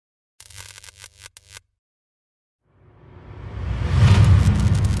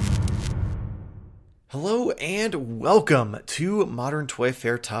Hello and welcome to Modern Toy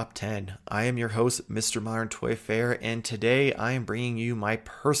Fair Top 10. I am your host, Mr. Modern Toy Fair, and today I am bringing you my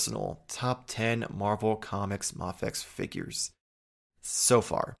personal top 10 Marvel Comics Mafex figures so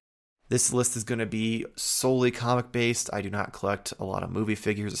far. This list is going to be solely comic based. I do not collect a lot of movie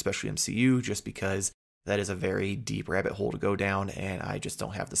figures, especially MCU, just because that is a very deep rabbit hole to go down, and I just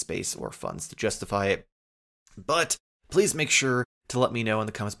don't have the space or funds to justify it. But please make sure to let me know in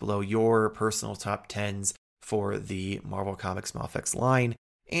the comments below your personal top 10s for the Marvel Comics Mafex line.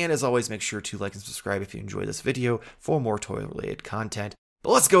 And as always, make sure to like and subscribe if you enjoy this video for more toy-related content.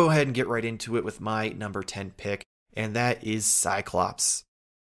 But let's go ahead and get right into it with my number 10 pick, and that is Cyclops.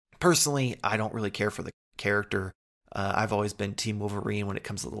 Personally, I don't really care for the character. I've always been Team Wolverine when it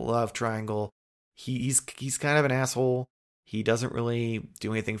comes to the love triangle. He's kind of an asshole. He doesn't really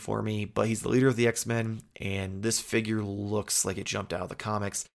do anything for me, but he's the leader of the X-Men, and this figure looks like it jumped out of the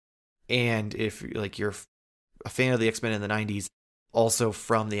comics. And if you're a fan of the X-Men in the 90s, also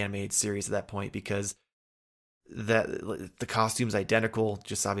from the animated series at that point, because the costume's identical,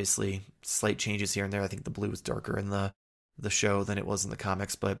 just obviously slight changes here and there. I think the blue is darker in the show than it was in the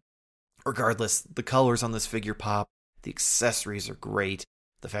comics, but regardless, the colors on this figure pop. The accessories are great.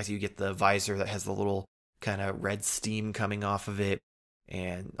 The fact that you get the visor that has the little kind of red steam coming off of it,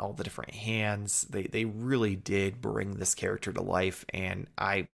 and all the different hands, they really did bring this character to life, and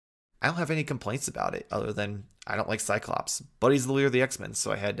I don't have any complaints about it other than I don't like Cyclops, but he's the leader of the X-Men,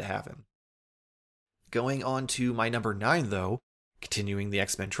 so I had to have him. Going on to my number 9 though, continuing the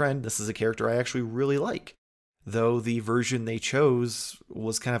X-Men trend, this is a character I actually really like, though the version they chose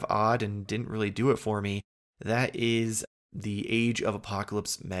was kind of odd and didn't really do it for me. That is the Age of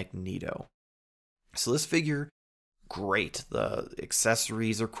Apocalypse Magneto. So this figure, great. The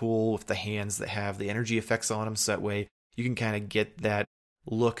accessories are cool with the hands that have the energy effects on them, so that way you can kind of get that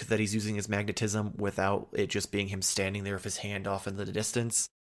look that he's using his magnetism without it just being him standing there with his hand off in the distance.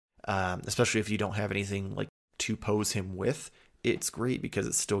 Especially if you don't have anything like to pose him with. It's great because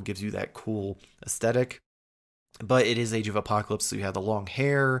it still gives you that cool aesthetic. But it is Age of Apocalypse, so you have the long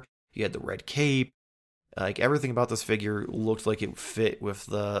hair, you had the red cape. Like, everything about this figure looked like it fit with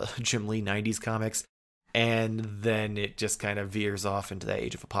the Jim Lee 90s comics, and then it just kind of veers off into that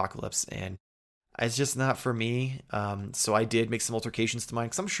Age of Apocalypse, and it's just not for me. So I did make some alterations to mine,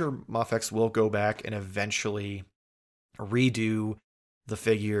 because I'm sure Mafex will go back and eventually redo the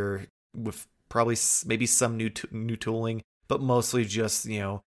figure with probably maybe some new tooling, but mostly just,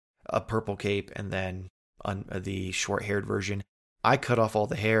 a purple cape, and then on the short-haired version, I cut off all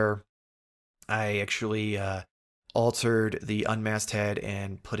the hair. I actually altered the unmasked head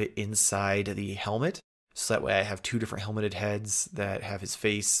and put it inside the helmet. So that way I have two different helmeted heads that have his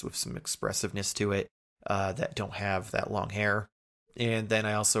face with some expressiveness to it that don't have that long hair. And then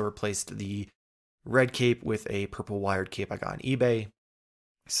I also replaced the red cape with a purple wired cape I got on eBay.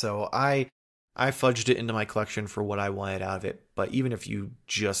 So I fudged it into my collection for what I wanted out of it. But even if you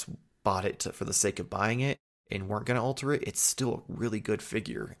just bought it for the sake of buying it and weren't going to alter it, it's still a really good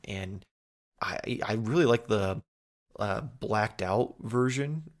figure. And I really like the blacked out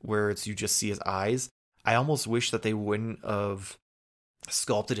version where you just see his eyes. I almost wish that they wouldn't have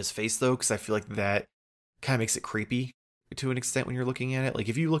sculpted his face though, because I feel like that kind of makes it creepy to an extent when you're looking at it. Like,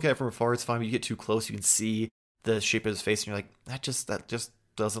 if you look at it from afar, it's fine. But you get too close, you can see the shape of his face, and you're like, that just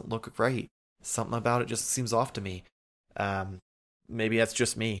doesn't look right. Something about it just seems off to me. Maybe that's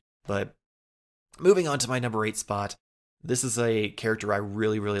just me. But moving on to my number 8 spot. This is a character I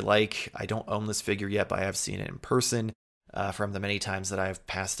really, really like. I don't own this figure yet, but I have seen it in person from the many times that I've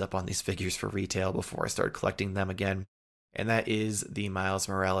passed up on these figures for retail before I started collecting them again. And that is the Miles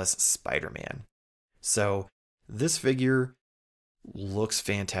Morales Spider-Man. So this figure looks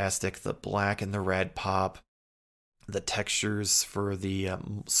fantastic. The black and the red pop. The textures for the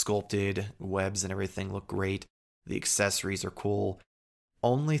sculpted webs and everything look great. The accessories are cool.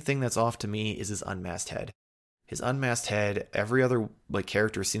 Only thing that's off to me is his unmasked head. His unmasked head, every other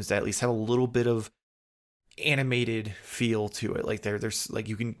character seems to at least have a little bit of animated feel to it. Like there's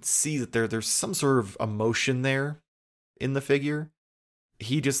you can see that there's some sort of emotion there in the figure.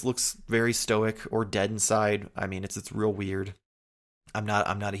 He just looks very stoic or dead inside. I mean, it's real weird. I'm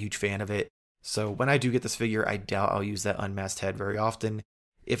not a huge fan of it. So when I do get this figure, I doubt I'll use that unmasked head very often.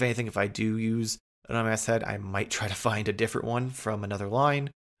 If anything, if I do use an unmasked head, I might try to find a different one from another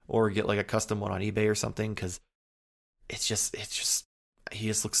line or get a custom one on eBay or something, because it's just he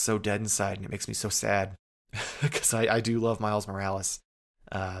just looks so dead inside, and it makes me so sad because I do love Miles Morales.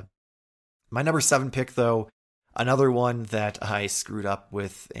 My number 7 pick, though, another one that I screwed up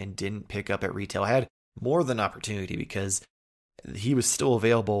with and didn't pick up at retail. I had more than opportunity because he was still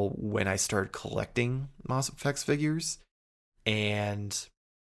available when I started collecting Mass Effect figures, and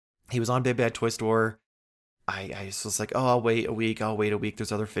he was on Big Bad Toy Store. I was like, oh, I'll wait a week.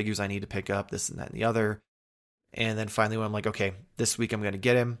 There's other figures I need to pick up, this and that and the other. And then finally, when I'm like, okay, this week I'm going to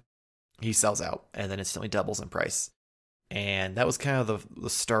get him, he sells out and then instantly doubles in price. And that was kind of the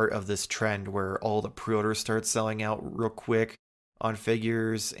start of this trend where all the pre-orders start selling out real quick on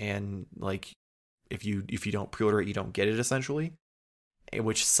figures. And like, if you don't pre-order it, you don't get it essentially,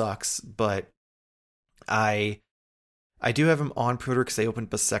 which sucks. But I do have them on pre-order because they opened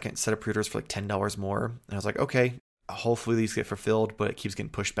up a second set of pre-orders for like $10 more. And I was like, okay, hopefully these get fulfilled, but it keeps getting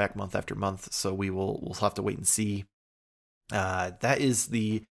pushed back month after month. So we'll have to wait and see. That is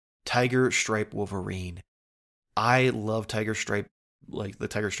the Tiger Stripe Wolverine. I love Tiger Stripe, like the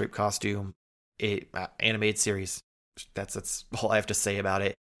Tiger Stripe costume. Animated series. That's all I have to say about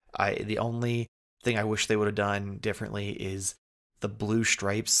it. The only thing I wish they would have done differently is the blue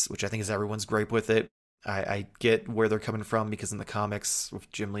stripes, which I think is everyone's gripe with it. I get where they're coming from because in the comics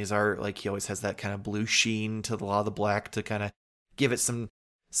with Jim Lee's art, like he always has that kind of blue sheen to a lot of the black to kind of give it some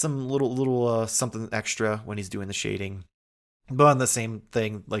little something extra when he's doing the shading. But on the same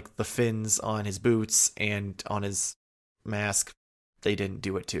thing, like the fins on his boots and on his mask, they didn't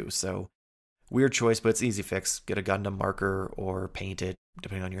do it too. So weird choice, but it's easy fix. Get a Gundam marker or paint it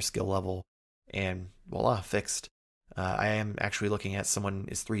depending on your skill level, and voila, fixed. I am actually looking at someone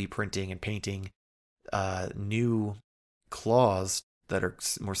is 3D printing and painting new claws that are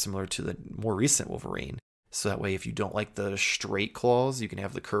more similar to the more recent Wolverine. So that way, if you don't like the straight claws, you can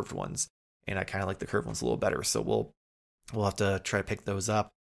have the curved ones. And I kind of like the curved ones a little better. So we'll have to try to pick those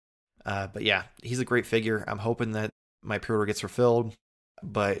up. But yeah, he's a great figure. I'm hoping that my pre-order gets fulfilled,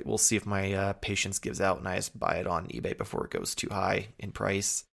 but we'll see if my patience gives out and I just buy it on eBay before it goes too high in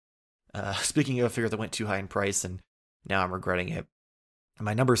price. Speaking of a figure that went too high in price, and now I'm regretting it.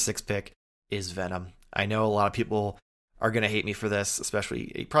 My number 6 pick is Venom. I know a lot of people are going to hate me for this,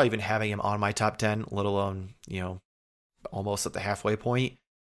 especially probably even having him on my top 10, let alone, almost at the halfway point.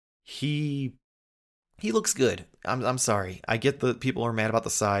 He looks good. I'm sorry. I get that people are mad about the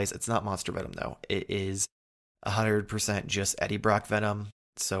size. It's not Monster Venom though. It is 100% just Eddie Brock Venom.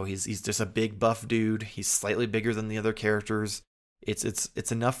 So he's just a big buff dude. He's slightly bigger than the other characters.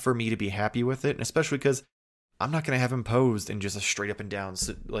 It's enough for me to be happy with it, and especially because I'm not going to have him posed in just a straight up and down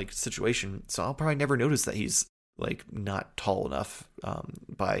situation. So I'll probably never notice that he's like not tall enough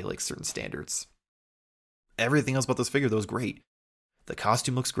by like certain standards. Everything else about this figure though is great. The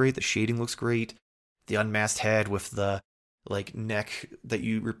costume looks great. The shading looks great. The unmasked head with the like neck that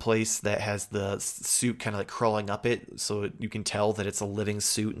you replace that has the suit kind of like crawling up it, so you can tell that it's a living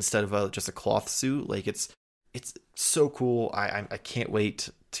suit instead of just a cloth suit. Like it's so cool. I can't wait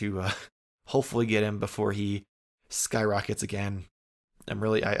to hopefully get him before he skyrockets again. I'm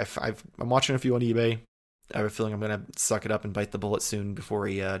watching a few on eBay. I have a feeling I'm gonna suck it up and bite the bullet soon before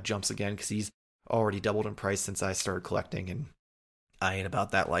he jumps again, because he's already doubled in price since I started collecting, and I ain't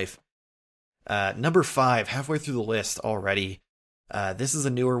about that life. Number 5, halfway through the list already. This is a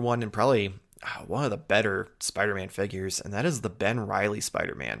newer one and probably one of the better Spider-Man figures, and that is the Ben Reilly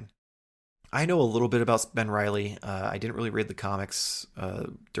Spider-Man. I know a little bit about Ben Reilly. I didn't really read the comics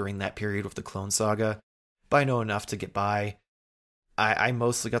during that period with the Clone Saga, but I know enough to get by. I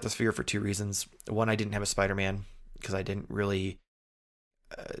mostly got this figure for 2 reasons. One, I didn't have a Spider-Man because I didn't really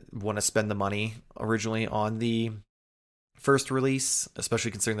want to spend the money originally on the first release, especially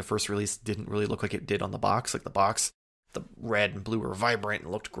considering the first release didn't really look like it did on the box. Like the red and blue were vibrant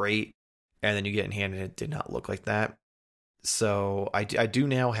and looked great, and then you get in hand and it did not look like that. So I do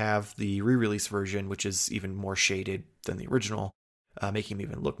now have the re-release version, which is even more shaded than the original, making him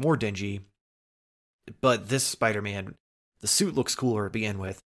even look more dingy. But this Spider-Man, the suit looks cooler to begin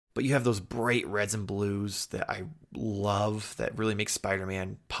with, but you have those bright reds and blues that I love that really make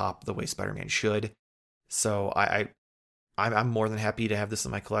Spider-Man pop the way Spider-Man should. So I'm more than happy to have this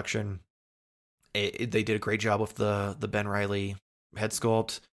in my collection. They did a great job with the Ben Reilly head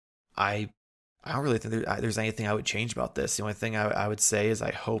sculpt. I don't really think there's anything I would change about this. The only thing I would say is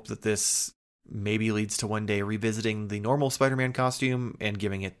I hope that this maybe leads to one day revisiting the normal Spider-Man costume and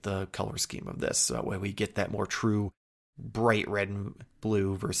giving it the color scheme of this. So that way we get that more true bright red and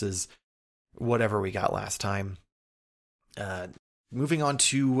blue versus whatever we got last time. Moving on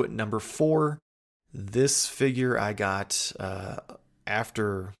to number 4. This figure I got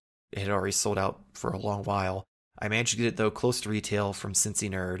after it had already sold out for a long while. I managed to get it though close to retail from Cincy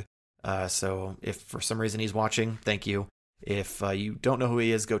Nerd. So if for some reason he's watching, thank you. If you don't know who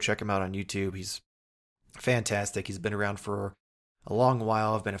he is, go check him out on YouTube. He's fantastic. He's been around for a long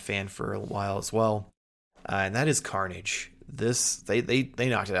while. I've been a fan for a while as well. And that is Carnage. this they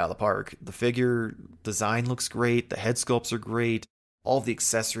knocked it out of the park. The figure design looks great. The head sculpts are great. All of the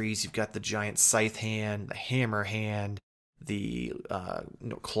accessories. You've got the giant scythe hand, the hammer hand, the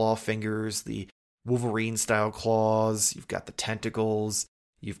claw fingers, the Wolverine style claws. You've got the tentacles.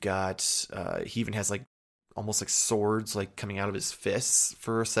 You've got he even has like almost like swords like coming out of his fists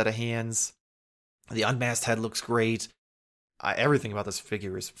for a set of hands. The unmasked head looks great. Everything about this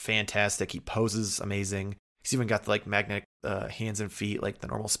figure is fantastic. He poses amazing. He's even got the, like magnetic hands and feet like the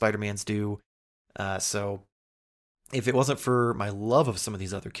normal Spider-Mans do. So if it wasn't for my love of some of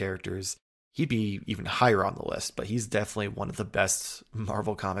these other characters, he'd be even higher on the list. But he's definitely one of the best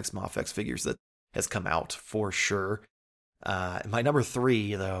Marvel Comics Mafex figures that has come out for sure. My number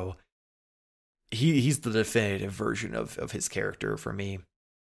 3, though, he's the definitive version of his character for me.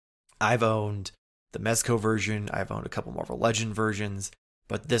 I've owned the Mezco version. I've owned a couple Marvel Legend versions.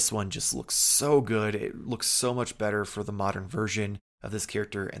 But this one just looks so good. It looks so much better for the modern version of this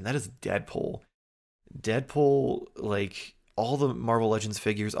character, and that is Deadpool. Deadpool, like all the Marvel Legends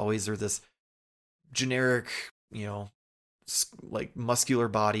figures, always are this generic, like muscular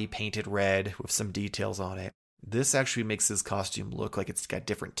body painted red with some details on it. This actually makes his costume look like it's got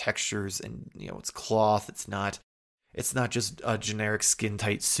different textures, and it's cloth. It's not just a generic skin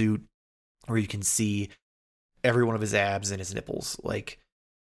tight suit where you can see every one of his abs and his nipples. Like,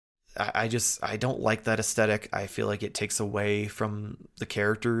 I don't like that aesthetic. I feel like it takes away from the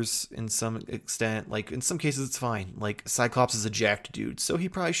characters in some extent. Like, in some cases, it's fine. Like, Cyclops is a jacked dude, so he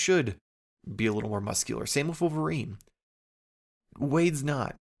probably should be a little more muscular. Same with Wolverine. Wade's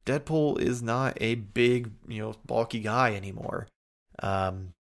not. Deadpool is not a big, bulky guy anymore.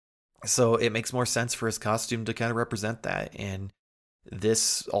 So it makes more sense for his costume to kind of represent that. And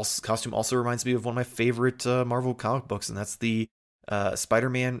this costume also reminds me of one of my favorite Marvel comic books, and that's the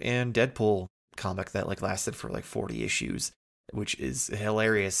Spider-Man and Deadpool comic that like lasted for like 40 issues, which is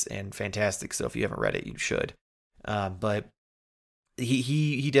hilarious and fantastic. So if you haven't read it, you should. But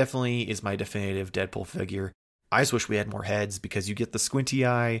he definitely is my definitive Deadpool figure. I just wish we had more heads, because you get the squinty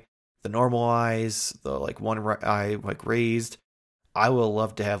eye, the normal eyes, the like one eye like raised. I would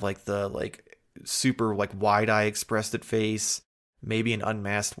love to have like the like super like wide eye expressed face, maybe an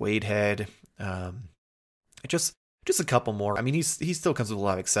unmasked Wade head. Just a couple more. I mean, he still comes with a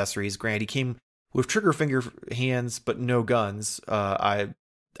lot of accessories. Granted, he came with trigger finger hands, but no guns. I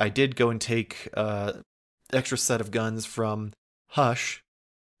did go and take extra set of guns from Hush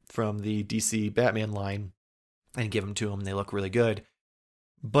from the DC Batman line and give them to him. They look really good,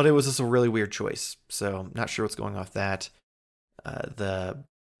 but it was just a really weird choice. So I'm not sure what's going off that.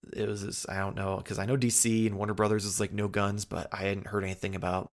 It was this, I don't know, because I know DC and Warner Brothers is like no guns, but I hadn't heard anything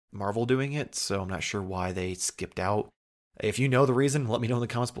about Marvel doing it, so I'm not sure why they skipped out. If you know the reason, let me know in the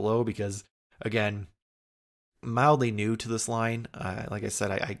comments below, because again, mildly new to this line. Like I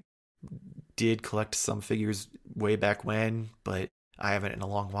said, I did collect some figures way back when, but I haven't in a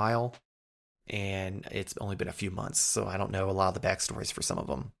long while, and it's only been a few months, so I don't know a lot of the backstories for some of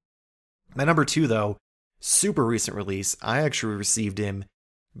them. My number 2, though, super recent release. I actually received him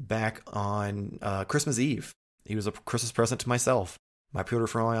back on Christmas Eve. He was a Christmas present to myself. My pre-order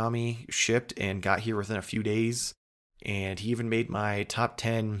for Miami shipped and got here within a few days, and he even made my top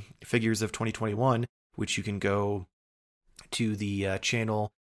 10 figures of 2021, which you can go to the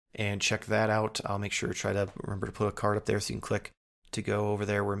channel and check that out. I'll make sure to try to remember to put a card up there so you can click to go over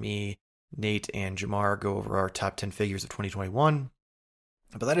there where me, Nate, and Jamar go over our top 10 figures of 2021.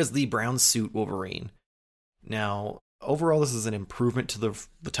 But that is the brown suit Wolverine. Now, overall, this is an improvement to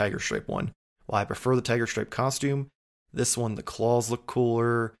the Tiger Stripe one. While I prefer the Tiger Stripe costume, this one, the claws look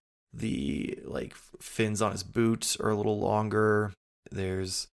cooler. The like fins on his boots are a little longer.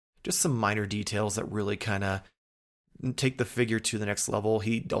 There's just some minor details that really kind of take the figure to the next level.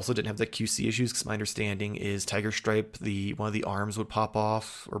 He also didn't have the QC issues, because my understanding is Tiger Stripe, one of the arms would pop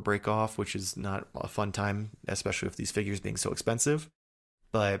off or break off, which is not a fun time, especially with these figures being so expensive.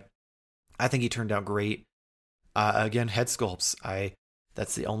 But I think he turned out great. Again, head sculpts.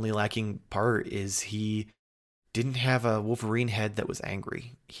 That's the only lacking part, is he didn't have a Wolverine head that was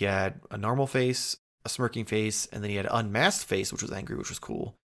angry. He had a normal face, a smirking face, and then he had an unmasked face, which was angry, which was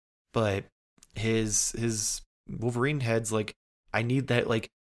cool. But his Wolverine head's like, I need that like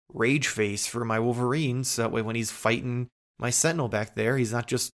rage face for my Wolverine, so that way when he's fighting my Sentinel back there, he's not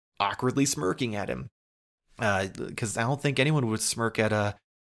just awkwardly smirking at him. Because I don't think anyone would smirk at a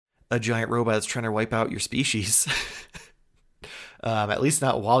giant robot that's trying to wipe out your species. At least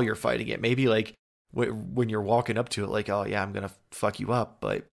not while you're fighting it. Maybe like when you're walking up to it, like, oh yeah, I'm gonna fuck you up.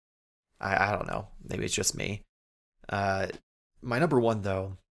 But I don't know. Maybe it's just me. My number 1,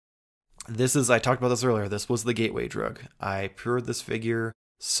 though, I talked about this earlier, this was the gateway drug. I procured this figure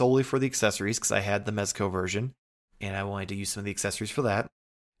solely for the accessories because I had the Mezco version and I wanted to use some of the accessories for that.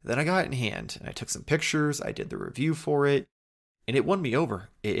 Then I got it in hand and I took some pictures, I did the review for it, and it won me over.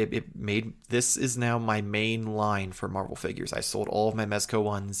 It made, this is now my main line for Marvel figures. I sold all of my Mezco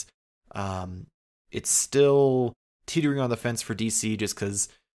ones. It's still teetering on the fence for DC just because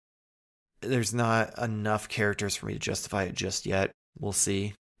there's not enough characters for me to justify it just yet. We'll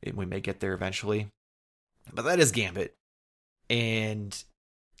see. We may get there eventually. But that is Gambit. And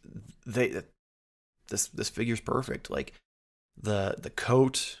this figure's perfect. Like the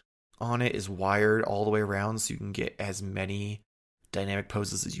coat on it is wired all the way around so you can get as many dynamic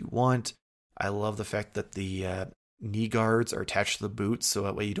poses as you want. I love the fact that the knee guards are attached to the boots so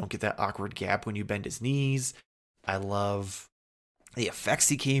that way you don't get that awkward gap when you bend his knees. I love the effects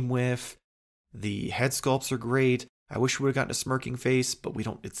he came with. The head sculpts are great. I wish we would have gotten a smirking face, but we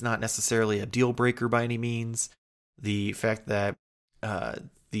don't. It's not necessarily a deal breaker by any means. The fact that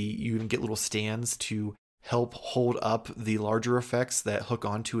you even get little stands to help hold up the larger effects that hook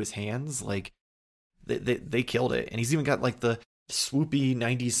onto his hands, like they killed it. And he's even got like the swoopy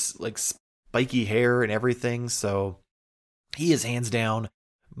 90s like spiky hair and everything. So he is hands down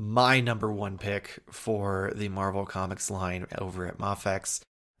my number one pick for the Marvel Comics line over at Mafex.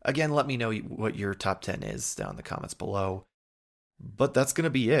 Again, let me know what your top 10 is down in the comments below. But that's going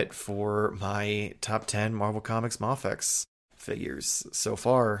to be it for my top 10 Marvel Comics Mafex figures so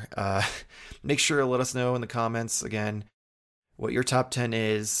far. Make sure to let us know in the comments, again, what your top 10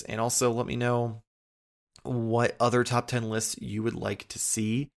 is. And also let me know what other top 10 lists you would like to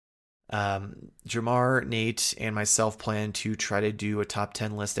see. Jamar, Nate, and myself plan to try to do a top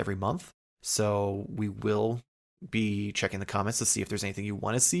 10 list every month. So we will be checking the comments to see if there's anything you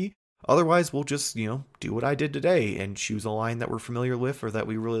want to see. Otherwise, we'll just, do what I did today and choose a line that we're familiar with or that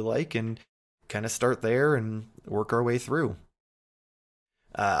we really like and kind of start there and work our way through.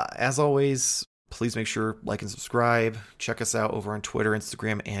 As always, please make sure like and subscribe. Check us out over on Twitter,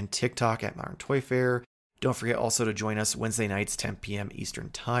 Instagram, and TikTok at Modern Toy Fair. Don't forget also to join us Wednesday nights, 10 p.m. Eastern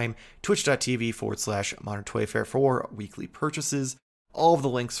Time, twitch.tv/Modern Toy Fair for weekly purchases. All of the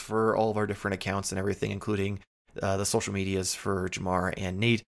links for all of our different accounts and everything, including the social medias for Jamar and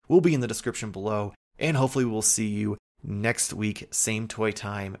Nate, will be in the description below. And hopefully we'll see you next week, same toy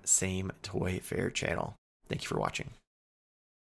time, same Toy Fair channel. Thank you for watching.